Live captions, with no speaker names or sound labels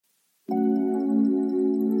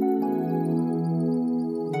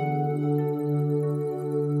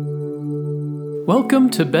Welcome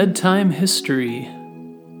to Bedtime History.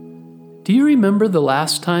 Do you remember the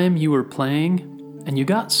last time you were playing and you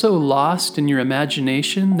got so lost in your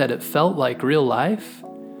imagination that it felt like real life?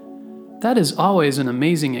 That is always an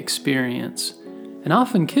amazing experience, and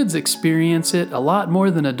often kids experience it a lot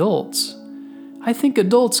more than adults. I think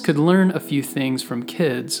adults could learn a few things from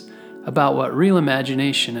kids about what real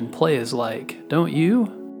imagination and play is like, don't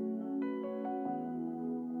you?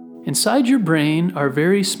 Inside your brain are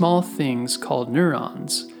very small things called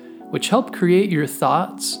neurons, which help create your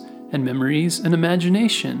thoughts and memories and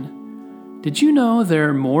imagination. Did you know there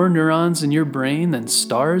are more neurons in your brain than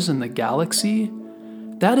stars in the galaxy?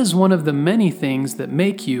 That is one of the many things that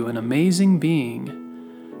make you an amazing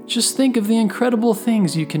being. Just think of the incredible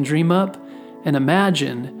things you can dream up and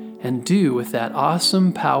imagine and do with that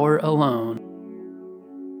awesome power alone.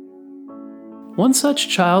 One such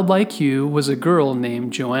child like you was a girl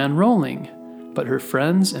named Joanne Rowling, but her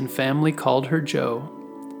friends and family called her Jo.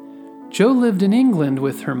 Jo lived in England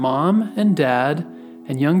with her mom and dad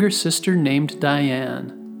and younger sister named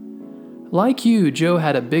Diane. Like you, Jo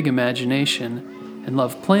had a big imagination and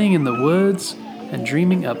loved playing in the woods and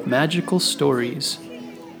dreaming up magical stories.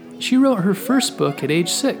 She wrote her first book at age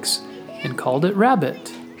 6 and called it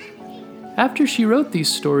Rabbit. After she wrote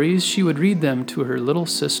these stories, she would read them to her little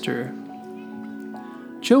sister.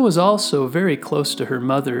 Jo was also very close to her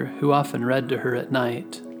mother, who often read to her at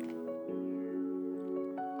night.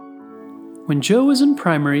 When Jo was in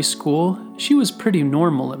primary school, she was pretty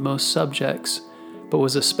normal at most subjects, but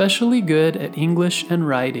was especially good at English and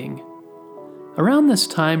writing. Around this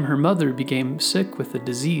time, her mother became sick with a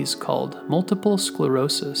disease called multiple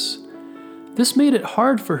sclerosis. This made it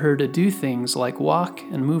hard for her to do things like walk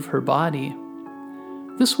and move her body.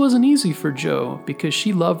 This wasn't easy for Jo because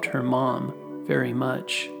she loved her mom very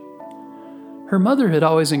much. Her mother had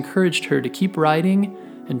always encouraged her to keep writing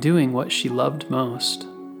and doing what she loved most.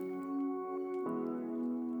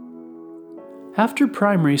 After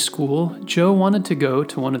primary school, Jo wanted to go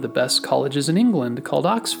to one of the best colleges in England called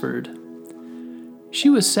Oxford. She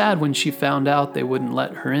was sad when she found out they wouldn't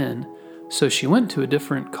let her in, so she went to a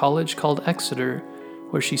different college called Exeter,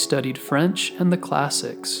 where she studied French and the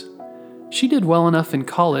classics. She did well enough in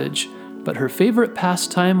college, but her favorite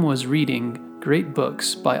pastime was reading great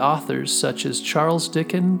books by authors such as Charles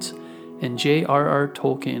Dickens and J.R.R.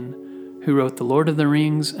 Tolkien, who wrote The Lord of the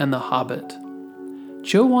Rings and The Hobbit.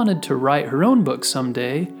 Jo wanted to write her own book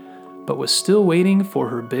someday, but was still waiting for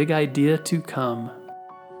her big idea to come.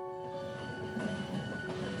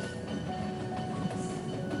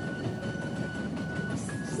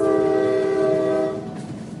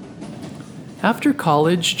 After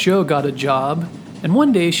college, Jo got a job, and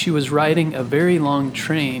one day she was riding a very long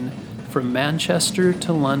train from Manchester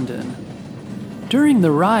to London. During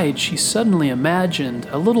the ride, she suddenly imagined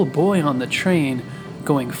a little boy on the train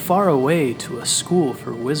going far away to a school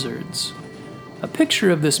for wizards. A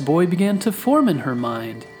picture of this boy began to form in her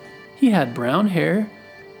mind. He had brown hair,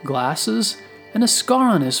 glasses, and a scar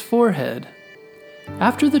on his forehead.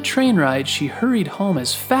 After the train ride, she hurried home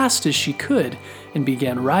as fast as she could and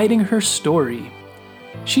began writing her story.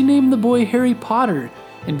 She named the boy Harry Potter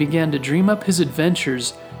and began to dream up his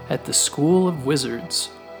adventures at the School of Wizards.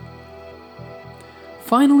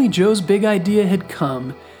 Finally, Jo's big idea had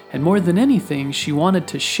come, and more than anything, she wanted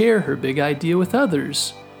to share her big idea with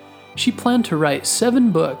others. She planned to write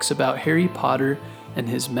 7 books about Harry Potter and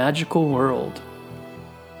his magical world.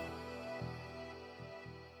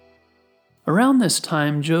 Around this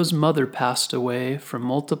time, Jo's mother passed away from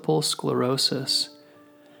multiple sclerosis.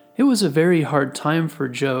 It was a very hard time for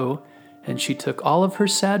Jo, and she took all of her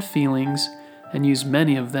sad feelings and used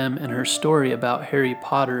many of them in her story about Harry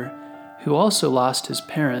Potter, who also lost his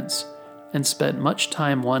parents and spent much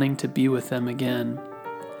time wanting to be with them again.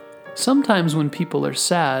 Sometimes when people are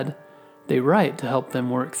sad, they write to help them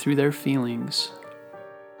work through their feelings.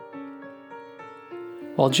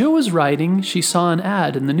 While Jo was writing, she saw an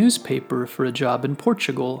ad in the newspaper for a job in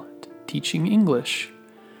Portugal, teaching English.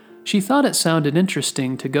 She thought it sounded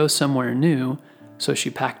interesting to go somewhere new, so she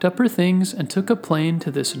packed up her things and took a plane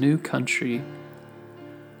to this new country.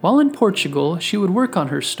 While in Portugal, she would work on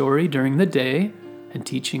her story during the day and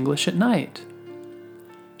teach English at night.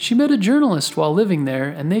 She met a journalist while living there,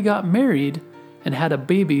 and they got married and had a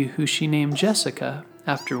baby who she named Jessica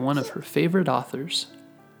after one of her favorite authors.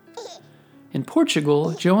 In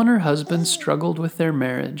Portugal, Jo and her husband struggled with their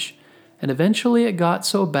marriage, and eventually it got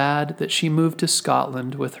so bad that she moved to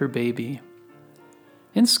Scotland with her baby.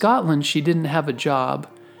 In Scotland, she didn't have a job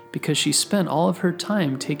because she spent all of her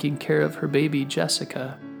time taking care of her baby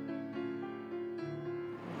Jessica.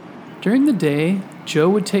 During the day, Jo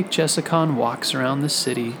would take Jessica on walks around the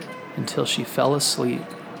city, until she fell asleep.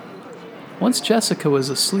 Once Jessica was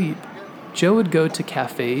asleep, Jo would go to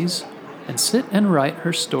cafes and sit and write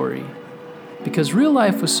her story. Because real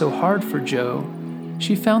life was so hard for Jo,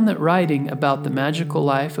 she found that writing about the magical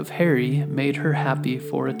life of Harry made her happy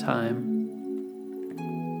for a time.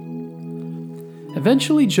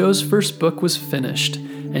 Eventually, Jo's first book was finished,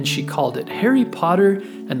 and she called it Harry Potter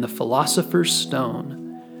and the Philosopher's Stone.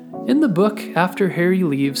 In the book, after Harry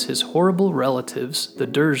leaves his horrible relatives, the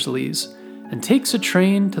Dursleys, and takes a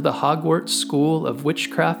train to the Hogwarts School of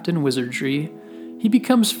Witchcraft and Wizardry, he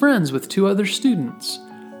becomes friends with two other students,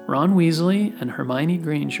 Ron Weasley and Hermione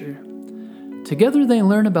Granger. Together they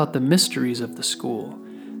learn about the mysteries of the school,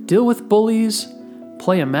 deal with bullies,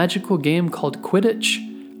 play a magical game called Quidditch,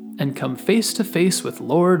 and come face to face with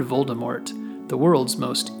Lord Voldemort, the world's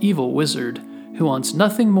most evil wizard, who wants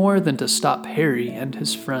nothing more than to stop Harry and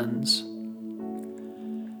his friends.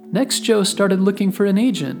 Next, Jo started looking for an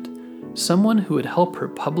agent, someone who would help her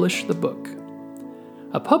publish the book.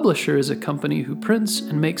 A publisher is a company who prints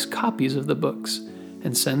and makes copies of the books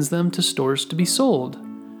and sends them to stores to be sold.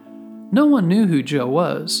 No one knew who Jo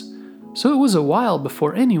was, so it was a while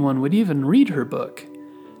before anyone would even read her book.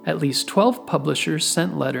 At least 12 publishers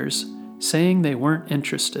sent letters saying they weren't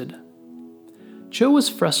interested. Jo was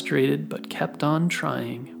frustrated but kept on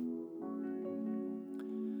trying.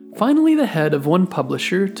 Finally, the head of one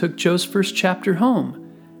publisher took Jo's first chapter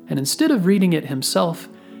home, and instead of reading it himself,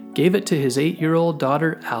 gave it to his 8-year-old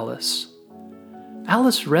daughter, Alice.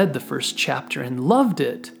 Alice read the first chapter and loved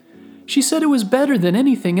it. She said it was better than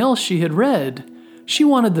anything else she had read. She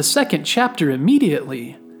wanted the second chapter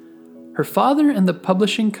immediately. Her father and the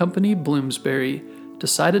publishing company Bloomsbury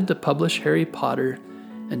decided to publish Harry Potter,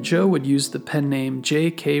 and Jo would use the pen name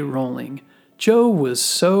J.K. Rowling. Jo was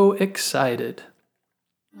so excited.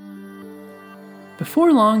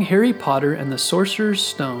 Before long, Harry Potter and the Sorcerer's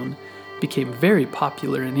Stone became very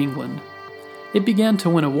popular in England. It began to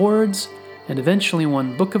win awards and eventually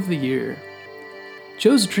won Book of the Year.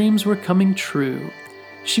 Jo's dreams were coming true.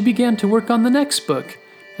 She began to work on the next book,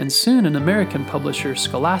 and soon an American publisher,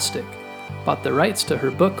 Scholastic, bought the rights to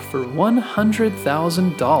her book for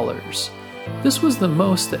 $100,000. This was the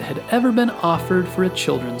most that had ever been offered for a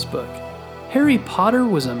children's book. Harry Potter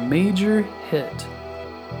was a major hit.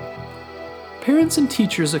 Parents and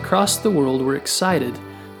teachers across the world were excited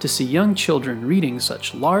to see young children reading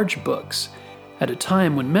such large books at a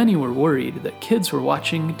time when many were worried that kids were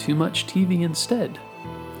watching too much TV instead.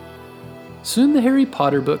 Soon the Harry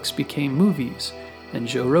Potter books became movies, and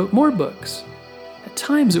Jo wrote more books. At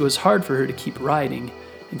times it was hard for her to keep writing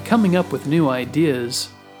and coming up with new ideas.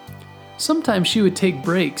 Sometimes she would take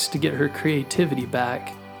breaks to get her creativity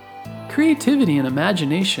back. Creativity and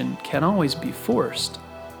imagination can't always be forced.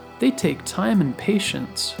 They take time and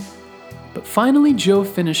patience. But finally, Jo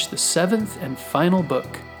finished the 7th and final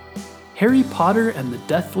book, Harry Potter and the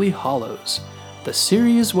Deathly Hallows. The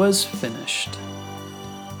series was finished.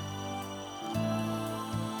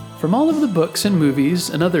 From all of the books and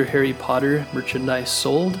movies and other Harry Potter merchandise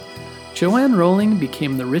sold, Joanne Rowling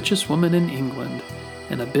became the richest woman in England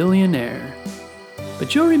and a billionaire. But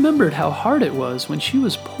Jo remembered how hard it was when she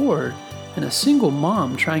was poor and a single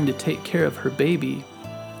mom trying to take care of her baby.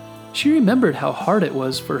 She remembered how hard it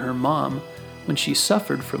was for her mom when she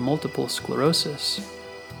suffered from multiple sclerosis.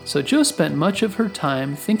 So Jo spent much of her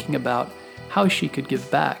time thinking about how she could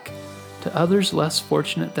give back to others less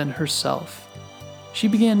fortunate than herself. She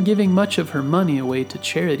began giving much of her money away to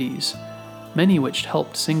charities, many which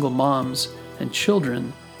helped single moms and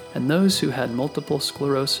children and those who had multiple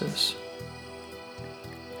sclerosis.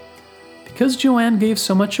 Because Joanne gave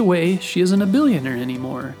so much away, she isn't a billionaire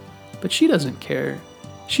anymore, but she doesn't care.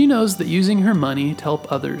 She knows that using her money to help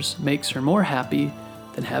others makes her more happy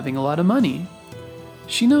than having a lot of money.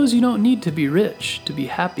 She knows you don't need to be rich to be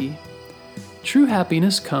happy. True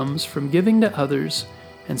happiness comes from giving to others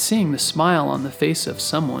and seeing the smile on the face of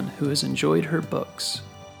someone who has enjoyed her books.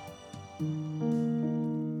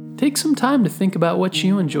 Take some time to think about what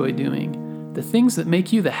you enjoy doing, the things that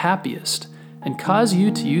make you the happiest, and cause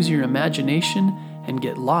you to use your imagination and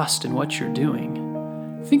get lost in what you're doing.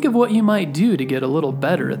 Think of what you might do to get a little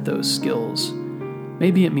better at those skills.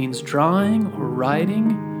 Maybe it means drawing or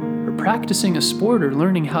writing, or practicing a sport or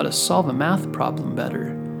learning how to solve a math problem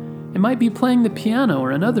better. It might be playing the piano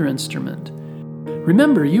or another instrument.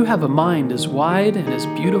 Remember, you have a mind as wide and as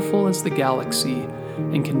beautiful as the galaxy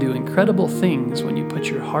and can do incredible things when you put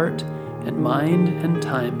your heart and mind and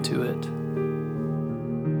time to it.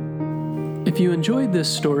 If you enjoyed this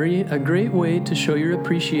story, a great way to show your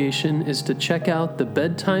appreciation is to check out the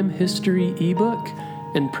Bedtime History ebook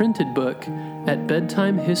and printed book at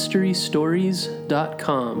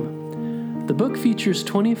bedtimehistorystories.com. The book features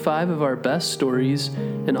 25 of our best stories,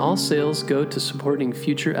 and all sales go to supporting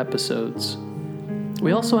future episodes.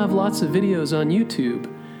 We also have lots of videos on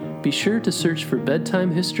YouTube. Be sure to search for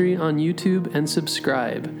Bedtime History on YouTube and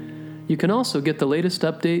subscribe. You can also get the latest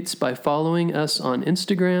updates by following us on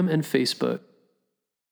Instagram and Facebook.